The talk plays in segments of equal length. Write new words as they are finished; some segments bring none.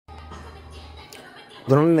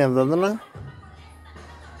Drone nevdadına?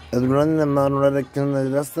 Drone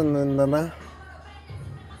nevdadına? Rastınına?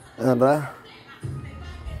 Ara.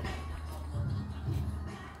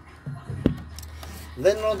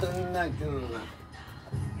 Then no drone.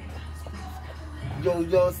 Yo,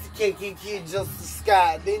 kiki just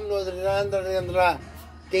sky. Then no drone.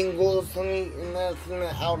 Tengo Sony and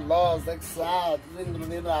outlaws exiled.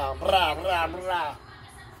 Then bra bra bra.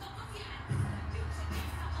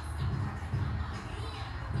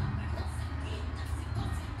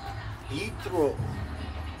 Heathrow.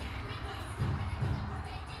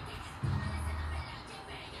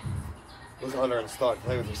 Let's under and start.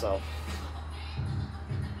 Play with yourself.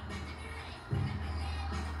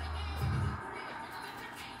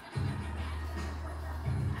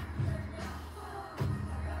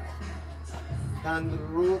 Down the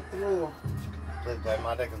road through. Please play,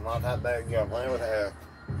 my deck is not that bad. Yeah, playing with air.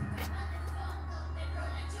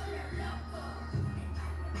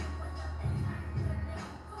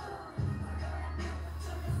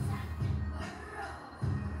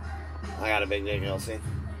 I got a big dick, Elsie.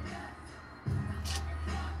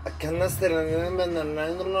 I cannot still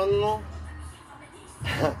remember.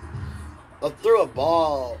 I threw a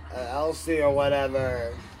ball at Elsie or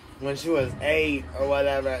whatever when she was 8 or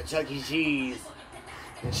whatever at Chuck E. Cheese.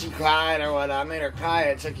 And she cried or whatever. I made her cry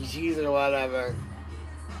at Chuck E. Cheese or whatever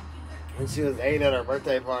when she was 8 at her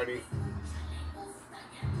birthday party.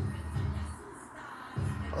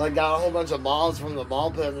 I got a whole bunch of balls from the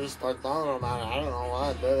ball pit and just started throwing them at her. I don't know why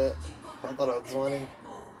I did it. I thought it was funny.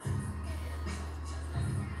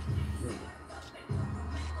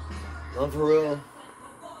 Not for real.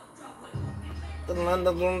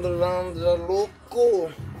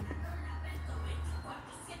 Loco.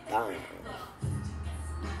 Damn.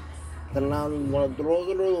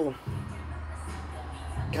 Drogro.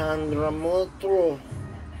 Candramotro.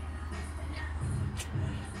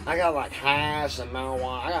 I got like hash and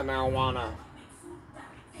marijuana. I got marijuana.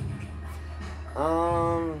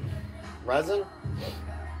 Resin?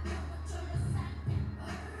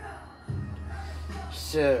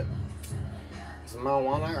 Shit. Some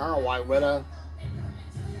marijuana. I got White Widow.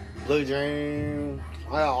 Blue Dream.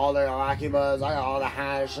 I got all their Lucky Buds. I got all the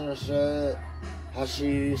hash and shit.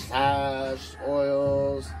 Hashish, hash,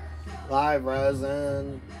 oils, live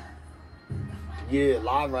resin. Yeah,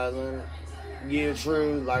 live resin. Yeah,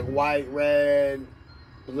 true. Like white, red,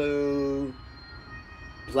 blue,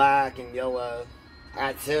 black, and yellow.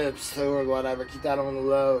 I got tips too or whatever. Keep that on the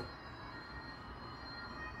low.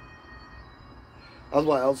 That's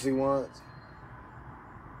what Elsie wants.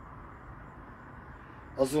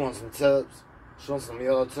 Elsie wants some tips. She wants some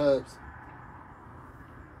yellow tips.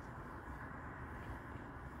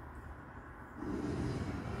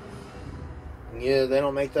 Yeah, they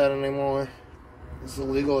don't make that anymore. It's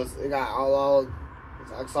illegal. It got outlawed.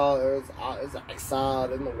 It's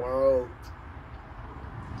exiled in the world.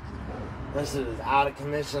 This shit is out of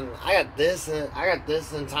commission. I got this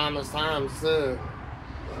in Timeless Times too.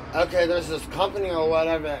 Okay, there's this company or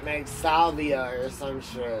whatever that makes salvia or some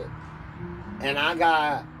shit. And I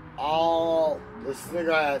got all the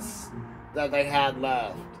cigarettes that they had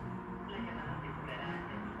left.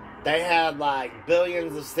 They had like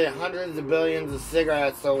hundreds of billions of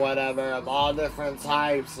cigarettes or whatever of all different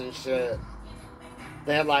types and shit.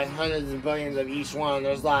 They had like hundreds of billions of each one.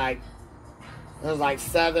 There's like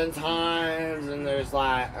 7 times, and there's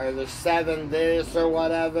 7 this or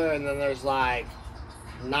whatever, and then there's like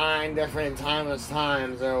 9 different timeless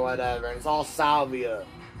times or whatever. And it's all salvia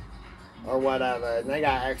or whatever. And they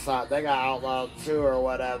got outlawed too or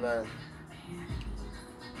whatever.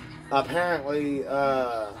 Apparently,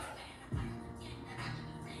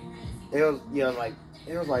 it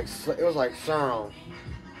was like serum.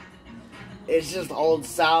 It's just old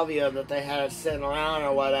salvia that they had sitting around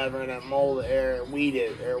or whatever, and it molded or it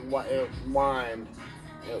weeded or it whined.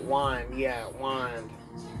 It whined.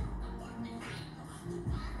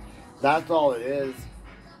 That's all it is.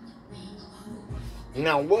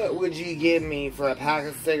 Now, what would you give me for a pack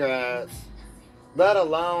of cigarettes? Let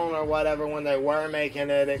alone or whatever, when they were making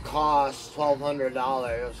it, it cost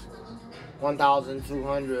 $1,200.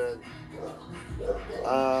 $1,200.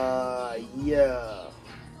 Yeah.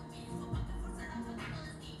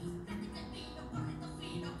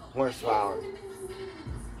 Horsepower.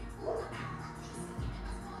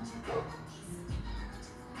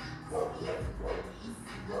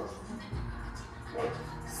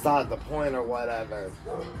 It's not the point or whatever.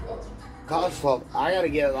 Cost 12. I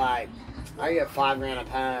get $5,000 a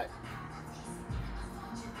pack.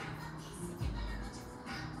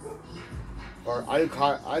 Or I do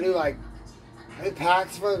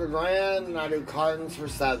packs for $1,000 and I do cartons for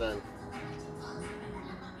 $7,000.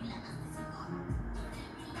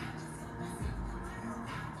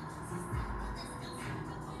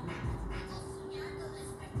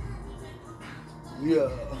 Yeah.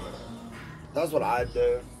 That's what I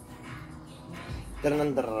do.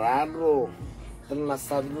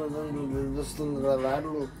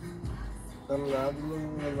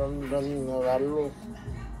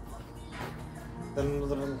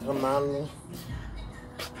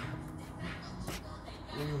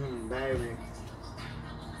 Baby.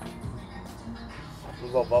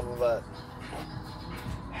 We'll go bubble butt.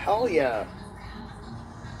 Hell yeah.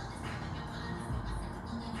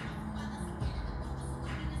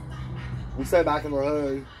 We stay back in the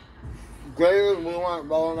hood. Great, we weren't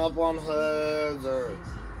rolling up on hoods or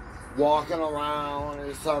walking around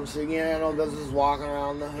or some shit. You ain't no business walking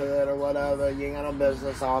around the hood or whatever. You ain't got no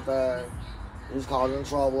business out there. You just causing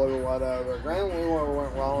trouble or whatever. Granted, we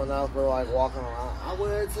weren't rolling up or like walking around. I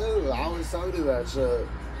would too. I would so do that shit.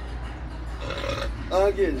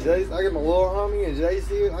 I get my little homie and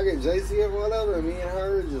JC. I get JC or whatever. And me and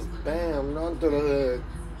her just bam, run through the hood.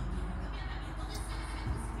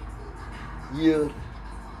 Yeah.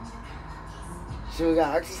 Shit, we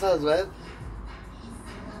got exercise, man.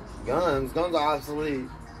 Guns are obsolete.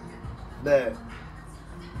 Bet.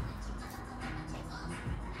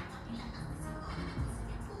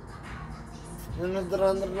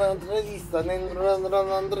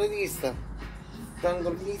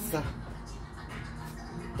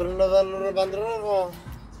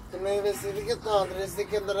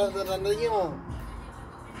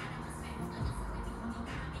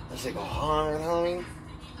 That shit go hard, homie.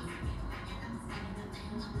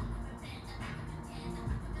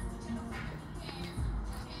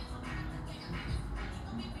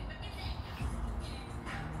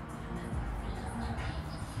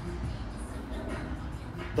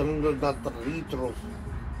 Litros.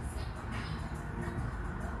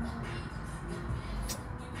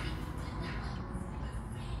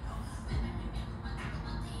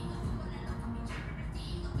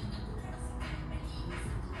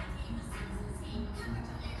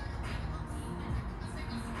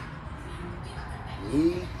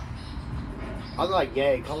 I was like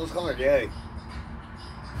gay. Let's call her gay.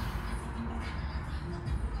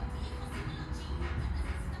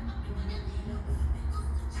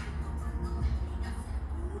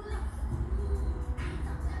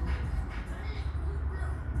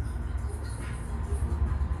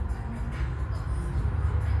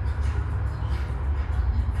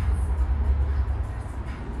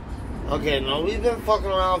 Okay, now we've been fucking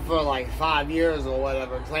around for like 5 years or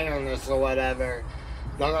whatever, playing this or whatever.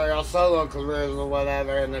 Done our solo careers or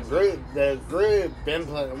whatever, and the group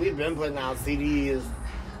we've been putting out CDs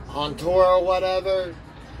on tour or whatever.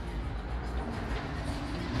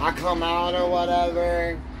 I come out or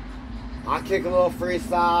whatever, I kick a little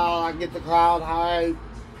freestyle, I get the crowd hype,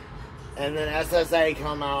 and then SSA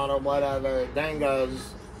come out or whatever, Dangos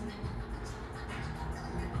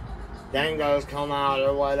come out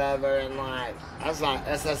or whatever, and like, that's like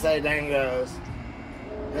SSA Dangos.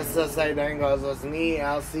 SSA Dangos, it's me,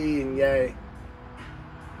 LC, and Yay.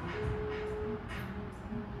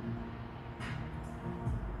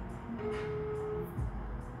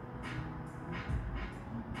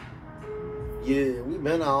 Yeah, we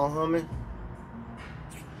been out, homie.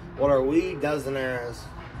 What are we? Dozenaires.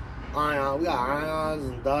 Ion. We got ions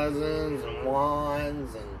and dozens and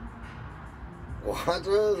wands and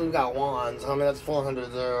quadras. We got wands. Homie, that's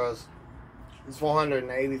 400 zeros. It's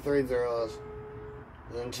 483 zeros.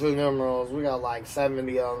 And 2 numerals. We got like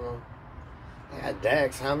 70 of them. I got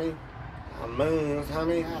decks, homie. I got moons,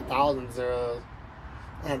 homie. I got 1,000 zeros.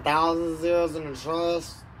 I got 1,000 zeros in the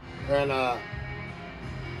trust. Or in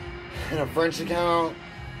a French account.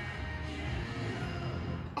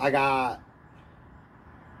 I got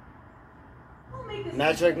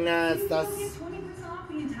metric nets. That's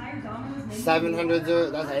 700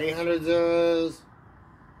 zeros. That's 800 zeros.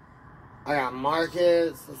 I got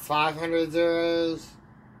markets. That's 500 zeros.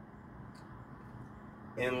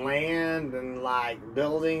 And land and like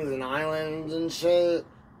buildings and islands and shit.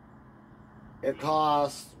 It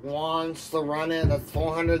costs once to run it. That's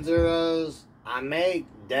 400 zeros. I make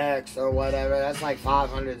decks or whatever. That's like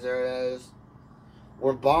 500 zeros.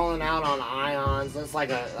 We're balling out on ions. That's like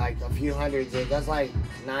a few hundred zeros. That's like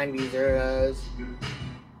 90 zeros.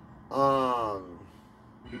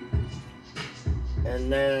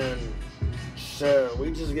 And then shit,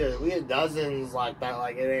 we get dozens like that.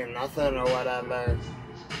 Like it ain't nothing or whatever.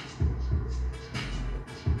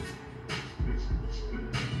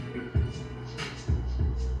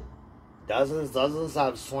 Dozens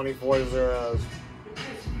have 24 zeros.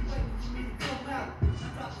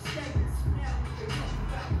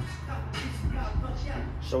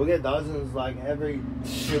 So we get dozens like every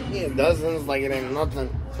shit. We get dozens like it ain't nothing.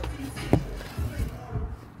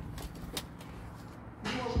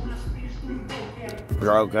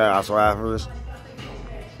 broke ass rappers.